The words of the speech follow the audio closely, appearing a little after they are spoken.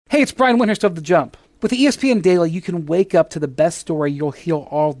Hey, it's Brian Windhurst of The Jump. With the ESPN Daily, you can wake up to the best story you'll hear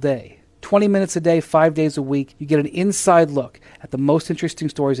all day. 20 minutes a day, 5 days a week, you get an inside look at the most interesting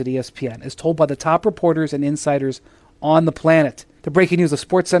stories at ESPN, as told by the top reporters and insiders on the planet. The breaking news of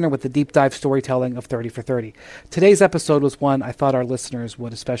SportsCenter with the deep dive storytelling of 30 for 30. Today's episode was one I thought our listeners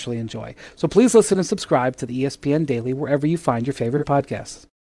would especially enjoy. So please listen and subscribe to the ESPN Daily wherever you find your favorite podcasts.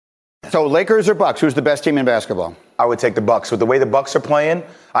 So Lakers or Bucks, who's the best team in basketball? I would take the Bucks. With the way the Bucks are playing,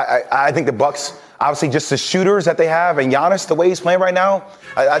 I think the Bucks, obviously just the shooters that they have, and Giannis, the way he's playing right now,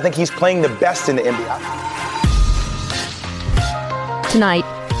 I think he's playing the best in the NBA. Tonight,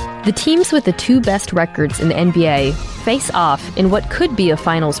 the teams with the two best records in the NBA face off in what could be a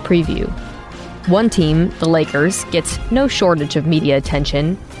finals preview. One team, the Lakers, gets no shortage of media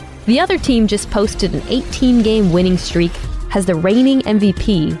attention. The other team just posted an 18-game winning streak, has the reigning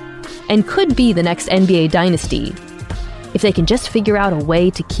MVP, and could be the next NBA dynasty if they can just figure out a way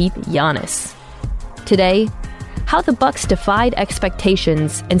to keep Giannis. Today, how the Bucks defied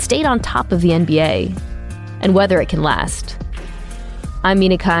expectations and stayed on top of the NBA, and whether it can last. I'm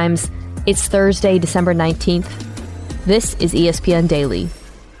Mina Kimes. It's Thursday, December 19th. This is ESPN Daily,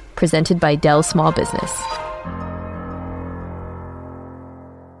 presented by Dell Small Business.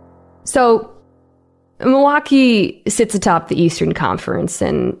 So, Milwaukee sits atop the Eastern Conference,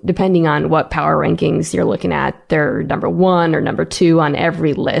 and depending on what power rankings you're looking at, they're number one or number two on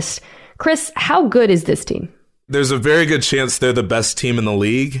every list. Chris, how good is this team? There's a very good chance they're the best team in the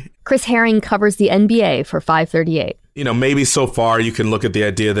league. Chris Herring covers the NBA for 538. You know, maybe so far you can look at the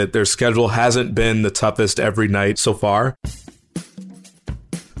idea that their schedule hasn't been the toughest every night so far.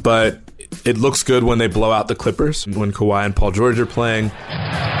 But it looks good when they blow out the Clippers, when Kawhi and Paul George are playing.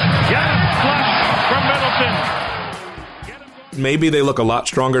 Maybe they look a lot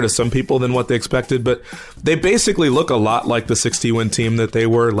stronger to some people than what they expected, but they basically look a lot like the 60-win team that they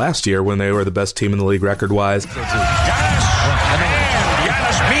were last year when they were the best team in the league record-wise.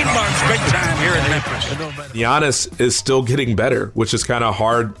 Giannis is still getting better, which is kind of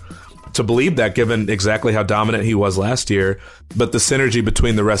hard to believe that given exactly how dominant he was last year. But the synergy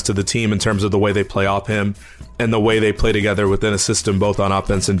between the rest of the team in terms of the way they play off him and the way they play together within a system, both on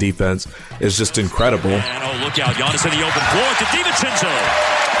offense and defense, is just incredible. And look out, Giannis in the open floor to DiVincenzo.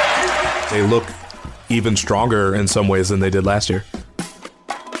 They look even stronger in some ways than they did last year.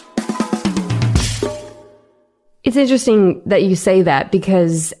 It's interesting that you say that,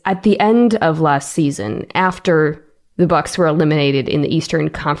 because at the end of last season, after the Bucks were eliminated in the Eastern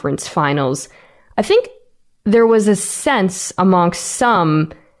Conference Finals, I think there was a sense amongst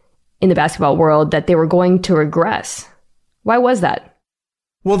some in the basketball world that they were going to regress. Why was that?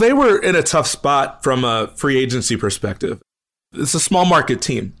 Well, they were in a tough spot from a free agency perspective. It's a small market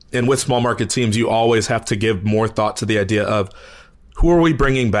team, and with small market teams, you always have to give more thought to the idea of who are we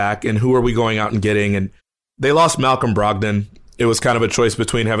bringing back and who are we going out and getting. And they lost Malcolm Brogdon. It was kind of a choice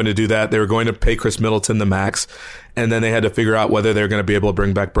between having to do that. They were going to pay Chris Middleton the max, and then they had to figure out whether they're going to be able to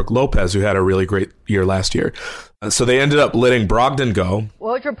bring back Brook Lopez, who had a really great year last year. So they ended up letting Brogdon go.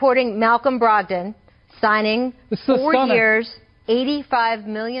 Well, it's reporting Malcolm Brogdon signing 4 years, $85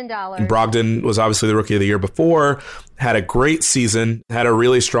 million. And Brogdon was obviously the rookie of the year before, had a great season, had a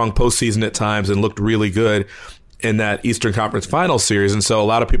really strong postseason at times, and looked really good in that Eastern Conference Finals series. And so a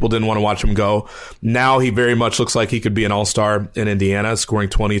lot of people didn't want to watch him go. Now he very much looks like he could be an all-star in Indiana, scoring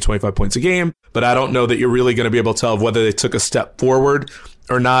 20, 25 points a game. But I don't know that you're really going to be able to tell whether they took a step forward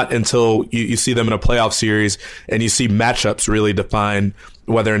or not until you see them in a playoff series and you see matchups really define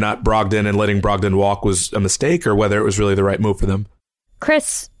whether or not Brogdon and letting Brogdon walk was a mistake or whether it was really the right move for them.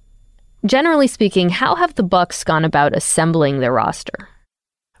 Chris, generally speaking, how have the Bucks gone about assembling their roster?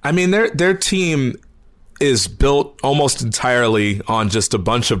 I mean, their team is built almost entirely on just a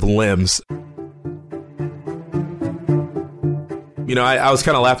bunch of limbs. You know, I was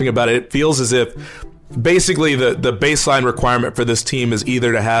kind of laughing about it. It feels as if basically the baseline requirement for this team is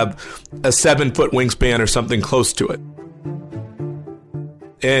either to have a 7-foot wingspan or something close to it.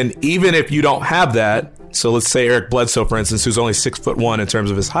 And even if you don't have that, so let's say Eric Bledsoe, for instance, who's only 6'1" in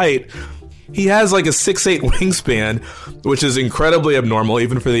terms of his height, he has like a 6'8" wingspan, which is incredibly abnormal,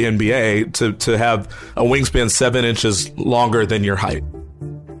 even for the NBA, to have a wingspan 7 inches longer than your height.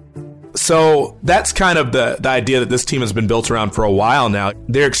 So that's kind of the idea that this team has been built around for a while now.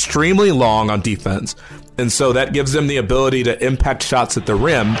 They're extremely long on defense, and so that gives them the ability to impact shots at the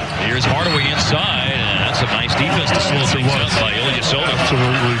rim. Here's Hardaway inside, and that's a nice defense to slow things up by Ilyasova.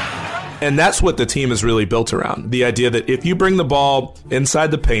 Absolutely. And that's what the team is really built around. The idea that if you bring the ball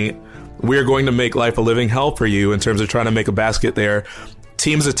inside the paint, we're going to make life a living hell for you in terms of trying to make a basket there.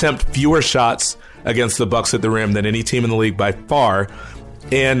 Teams attempt fewer shots against the Bucks at the rim than any team in the league by far.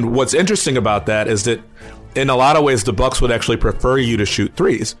 And what's interesting about that is that in a lot of ways, the Bucks would actually prefer you to shoot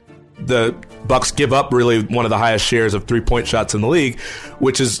threes. The Bucks give up really one of the highest shares of three-point shots in the league,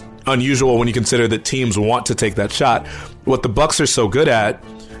 which is unusual when you consider that teams want to take that shot. What the Bucks are so good at,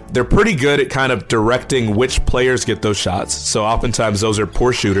 they're pretty good at kind of directing which players get those shots. So oftentimes those are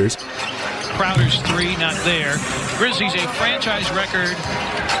poor shooters. Crowder's three, not there. Grizzlies a franchise record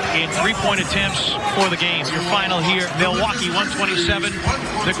in three-point attempts for the game. Your final here, Milwaukee 127,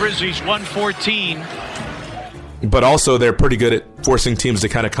 the Grizzlies 114. But also they're pretty good at forcing teams to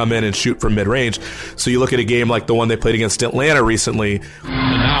kind of come in and shoot from mid-range. So you look at a game like the one they played against Atlanta recently. And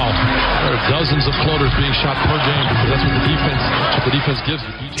now there are dozens of floaters being shot per game because that's what the defense gives you.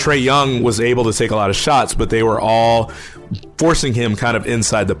 Trae Young was able to take a lot of shots, but they were all forcing him kind of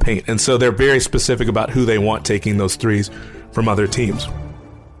inside the paint. And so they're very specific about who they want taking those threes from other teams.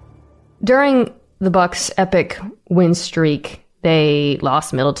 During the Bucks' epic win streak, they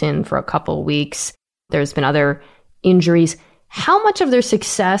lost Middleton for a couple weeks. There's been other injuries. How much of their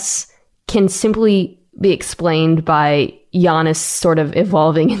success can simply be explained by Giannis sort of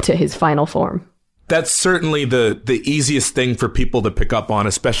evolving into his final form? That's certainly the easiest thing for people to pick up on,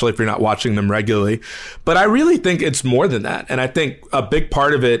 especially if you're not watching them regularly. But I really think it's more than that. And I think a big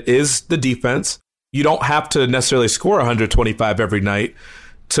part of it is the defense. You don't have to necessarily score 125 every night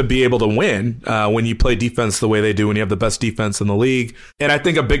to be able to win when you play defense the way they do, when you have the best defense in the league. And I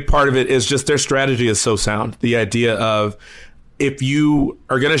think a big part of it is just their strategy is so sound. The idea of if you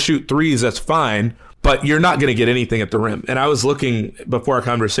are going to shoot threes, that's fine, but you're not going to get anything at the rim. And I was looking before our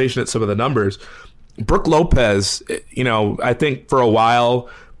conversation at some of the numbers. Brook Lopez, I think for a while,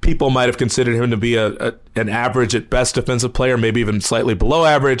 people might have considered him to be an average at best defensive player, maybe even slightly below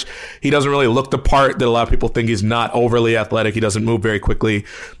average. He doesn't really look the part that a lot of people think. He's not overly athletic. He doesn't move very quickly.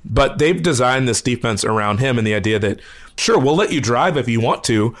 But they've designed this defense around him and the idea that, sure, we'll let you drive if you want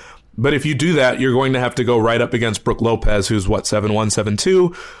to, but if you do that, you're going to have to go right up against Brook Lopez, who's 7'1",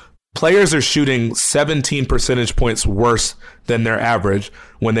 7'2". Players are shooting 17 percentage points worse than their average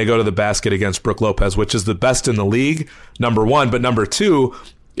when they go to the basket against Brook Lopez, which is the best in the league, number one. But number two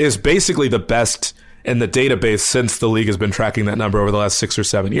is basically the best in the database since the league has been tracking that number over the last 6 or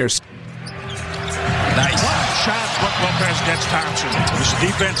 7 years. Nice shot. Brook Lopez gets Thompson. This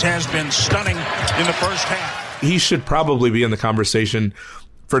defense has been stunning in the first half. He should probably be in the conversation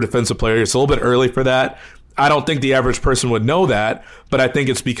for defensive player. It's a little bit early for that. I don't think the average person would know that, but I think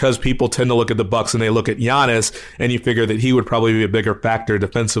it's because people tend to look at the Bucks and they look at Giannis, and you figure that he would probably be a bigger factor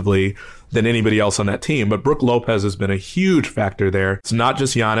defensively than anybody else on that team. But Brook Lopez has been a huge factor there. It's not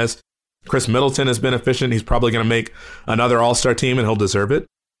just Giannis. Chris Middleton has been efficient. He's probably going to make another All-Star team, and he'll deserve it.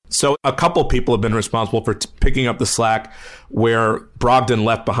 So a couple people have been responsible for picking up the slack where Brogdon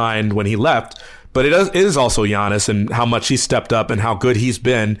left behind when he left. But it is also Giannis and how much he stepped up and how good he's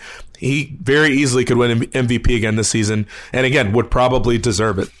been. He very easily could win MVP again this season, and again, would probably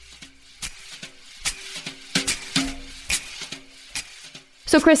deserve it.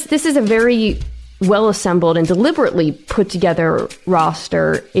 So, Chris, this is a very well-assembled and deliberately put-together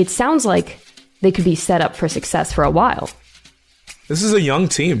roster. It sounds like they could be set up for success for a while. This is a young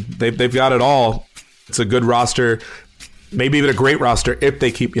team. They've got it all. It's a good roster, maybe even a great roster if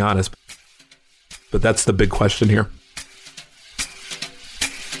they keep Giannis. But that's the big question here.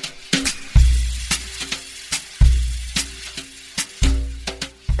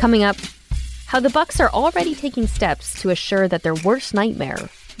 Coming up, how the Bucks are already taking steps to assure that their worst nightmare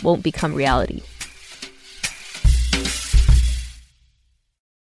won't become reality.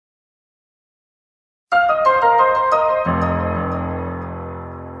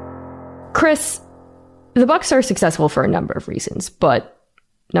 Chris, the Bucks are successful for a number of reasons, but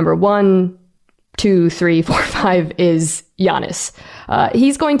number 1, 2, 3, 4, 5 is Giannis.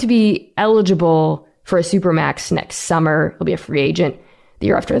 He's going to be eligible for a Supermax next summer. He'll be a free agent the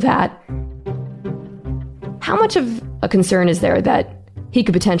year after that. How much of a concern is there that he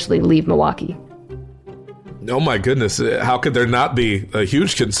could potentially leave Milwaukee? Oh my goodness, how could there not be a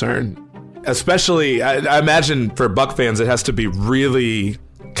huge concern? Especially, I imagine for Buck fans, it has to be really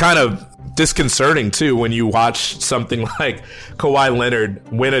kind of disconcerting too when you watch something like Kawhi Leonard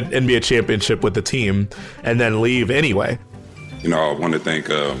win an NBA championship with the team and then leave anyway. I want to thank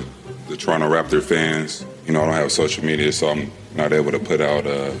the Toronto Raptor fans. I don't have social media, so I'm not able to put out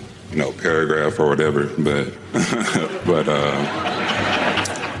a paragraph or whatever, but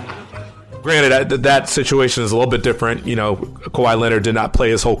granted, that situation is a little bit different. Kawhi Leonard did not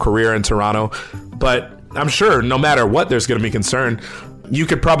play his whole career in Toronto, but I'm sure no matter what, there's going to be concern. You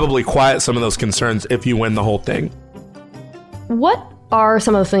could probably quiet some of those concerns if you win the whole thing. What are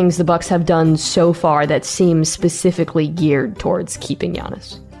some of the things the Bucks have done so far that seem specifically geared towards keeping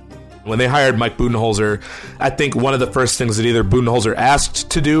Giannis? When they hired Mike Budenholzer, I think one of the first things that either Budenholzer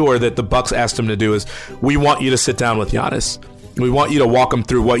asked to do or that the Bucks asked him to do is, we want you to sit down with Giannis. We want you to walk him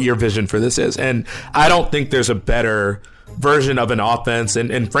through what your vision for this is. And I don't think there's a better version of an offense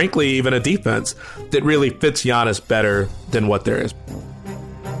and frankly, even a defense that really fits Giannis better than what there is.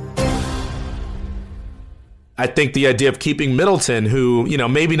 I think the idea of keeping Middleton, who,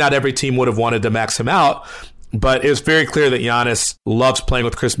 maybe not every team would have wanted to max him out, but it was very clear that Giannis loves playing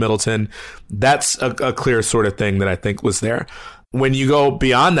with Chris Middleton. That's a clear sort of thing that I think was there. When you go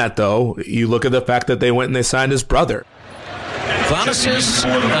beyond that, though, you look at the fact that they went and they signed his brother. Thanasis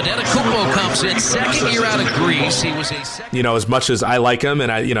Antetokounmpo comes in, second year out of Greece. He was as much as I like him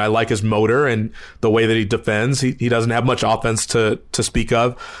and I like his motor and the way that he defends, he doesn't have much offense to speak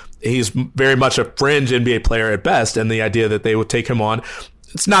of. He's very much a fringe NBA player at best, and the idea that they would take him on,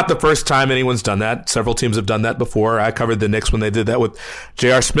 it's not the first time anyone's done that. Several teams have done that before. I covered the Knicks when they did that with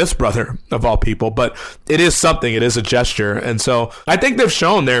J.R. Smith's brother, of all people. But it is something. It is a gesture. And so I think they've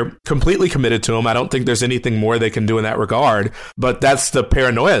shown they're completely committed to him. I don't think there's anything more they can do in that regard. But that's the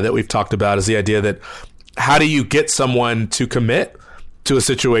paranoia that we've talked about, is the idea that how do you get someone to commit to a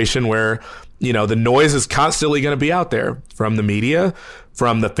situation where, the noise is constantly going to be out there from the media,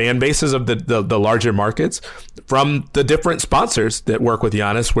 from the fan bases of the larger markets, from the different sponsors that work with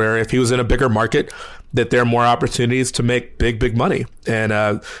Giannis, where if he was in a bigger market, that there are more opportunities to make big money.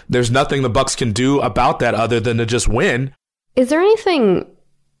 And there's nothing the Bucks can do about that other than to just win. Is there anything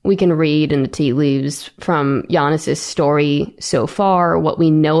we can read in the tea leaves from Giannis's story so far, what we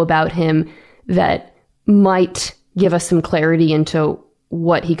know about him, that might give us some clarity into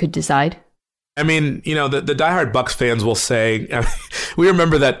what he could decide? I mean, the diehard Bucks fans will say, we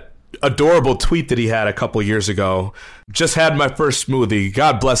remember that adorable tweet that he had a couple years ago. Just had my first smoothie.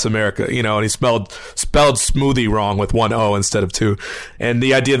 God bless America. And he spelled smoothie wrong with one O instead of two. And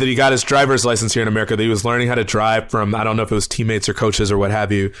the idea that he got his driver's license here in America, that he was learning how to drive from, I don't know if it was teammates or coaches or what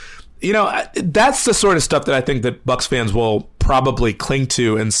have you. That's the sort of stuff that I think that Bucks fans will probably cling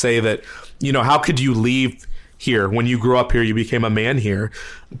to and say that, how could you leave here? When you grew up here, you became a man here.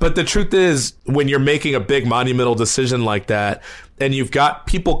 But the truth is, when you're making a big monumental decision like that, and you've got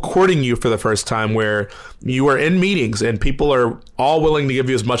people courting you for the first time, where you are in meetings and people are all willing to give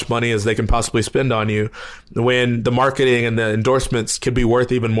you as much money as they can possibly spend on you, when the marketing and the endorsements could be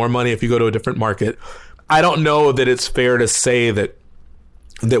worth even more money if you go to a different market, I don't know that it's fair to say that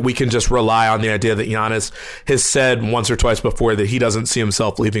we can just rely on the idea that Giannis has said once or twice before that he doesn't see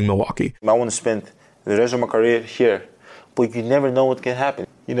himself leaving Milwaukee. I want to spend the rest of my career here, but you never know what can happen.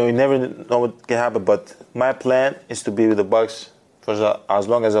 You never know what can happen, but my plan is to be with the Bucks for as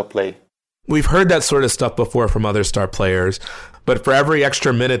long as I play. We've heard that sort of stuff before from other star players, but for every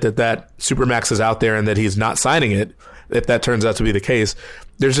extra minute that Supermax is out there and that he's not signing it, if that turns out to be the case,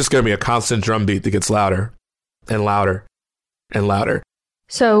 there's just going to be a constant drumbeat that gets louder and louder and louder.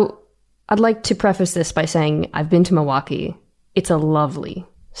 So I'd like to preface this by saying I've been to Milwaukee. It's a lovely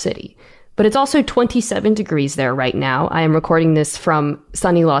city. But it's also 27 degrees there right now. I am recording this from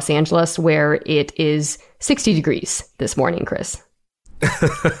sunny Los Angeles, where it is 60 degrees this morning, Chris.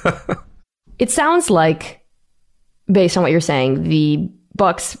 It sounds like, based on what you're saying, the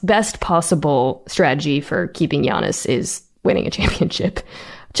Bucks' best possible strategy for keeping Giannis is winning a championship.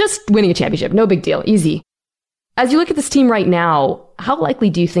 Just winning a championship. No big deal. Easy. As you look at this team right now, how likely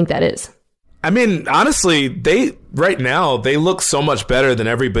do you think that is? I mean, honestly, right now, they look so much better than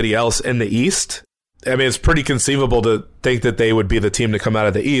everybody else in the East. I mean, it's pretty conceivable to think that they would be the team to come out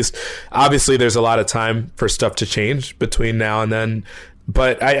of the East. Obviously, there's a lot of time for stuff to change between now and then.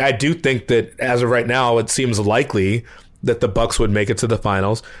 But I do think that as of right now, it seems likely that the Bucks would make it to the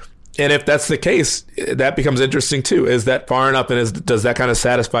finals. And if that's the case, that becomes interesting too. Is that far enough, and does that kind of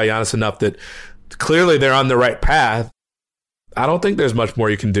satisfy Giannis enough that clearly they're on the right path? I don't think there's much more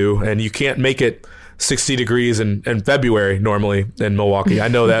you can do, and you can't make it 60 degrees in February normally in Milwaukee. I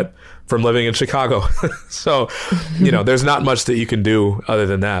know that from living in Chicago. So, there's not much that you can do other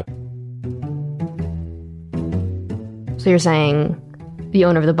than that. So you're saying the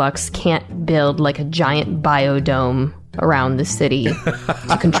owner of the Bucks can't build like a giant biodome around the city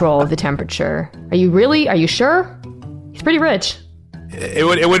to control the temperature. Are you sure? He's pretty rich.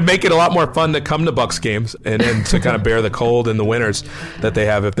 It would make it a lot more fun to come to Bucks games and to kind of bear the cold and the winters that they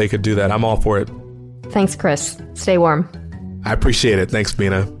have if they could do that. I'm all for it. Thanks, Chris. Stay warm. I appreciate it. Thanks,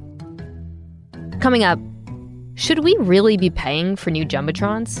 Mina. Coming up, should we really be paying for new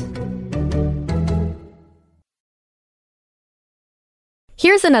Jumbotrons?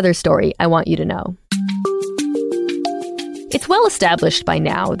 Here's another story I want you to know. It's well established by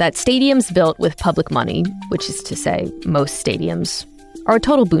now that stadiums built with public money, which is to say most stadiums, are a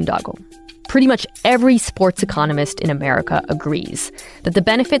total boondoggle. Pretty much every sports economist in America agrees that the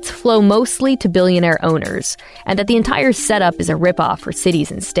benefits flow mostly to billionaire owners and that the entire setup is a ripoff for cities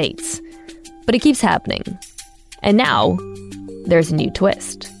and states. But it keeps happening. And now, there's a new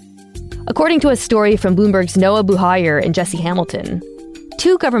twist. According to a story from Bloomberg's Noah Buhayer and Jesse Hamilton,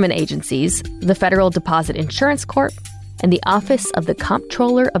 two government agencies, the Federal Deposit Insurance Corp and the Office of the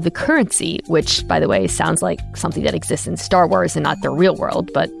Comptroller of the Currency, which, by the way, sounds like something that exists in Star Wars and not the real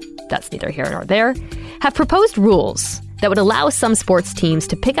world, but that's neither here nor there, have proposed rules that would allow some sports teams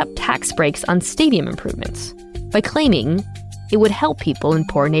to pick up tax breaks on stadium improvements by claiming it would help people in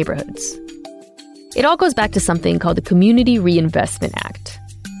poor neighborhoods. It all goes back to something called the Community Reinvestment Act,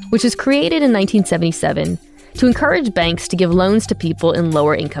 which was created in 1977 to encourage banks to give loans to people in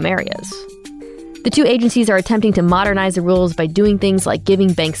lower income areas. The two agencies are attempting to modernize the rules by doing things like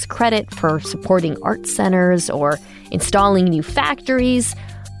giving banks credit for supporting art centers or installing new factories,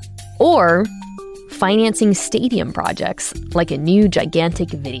 or financing stadium projects like a new gigantic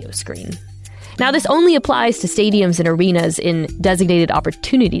video screen. Now, this only applies to stadiums and arenas in designated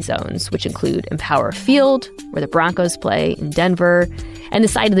opportunity zones, which include Empower Field, where the Broncos play in Denver, and the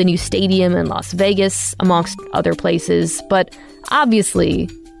site of the new stadium in Las Vegas, amongst other places. But obviously,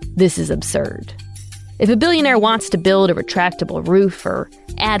 this is absurd. If a billionaire wants to build a retractable roof or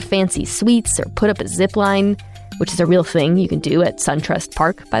add fancy suites or put up a zip line, which is a real thing you can do at SunTrust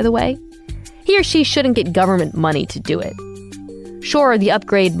Park, by the way, he or she shouldn't get government money to do it. Sure, the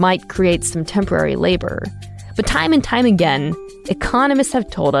upgrade might create some temporary labor, but time and time again, economists have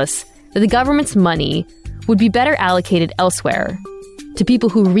told us that the government's money would be better allocated elsewhere to people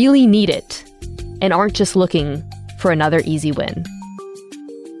who really need it and aren't just looking for another easy win.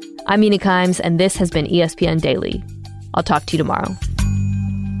 I'm Mina Kimes, and this has been ESPN Daily. I'll talk to you tomorrow.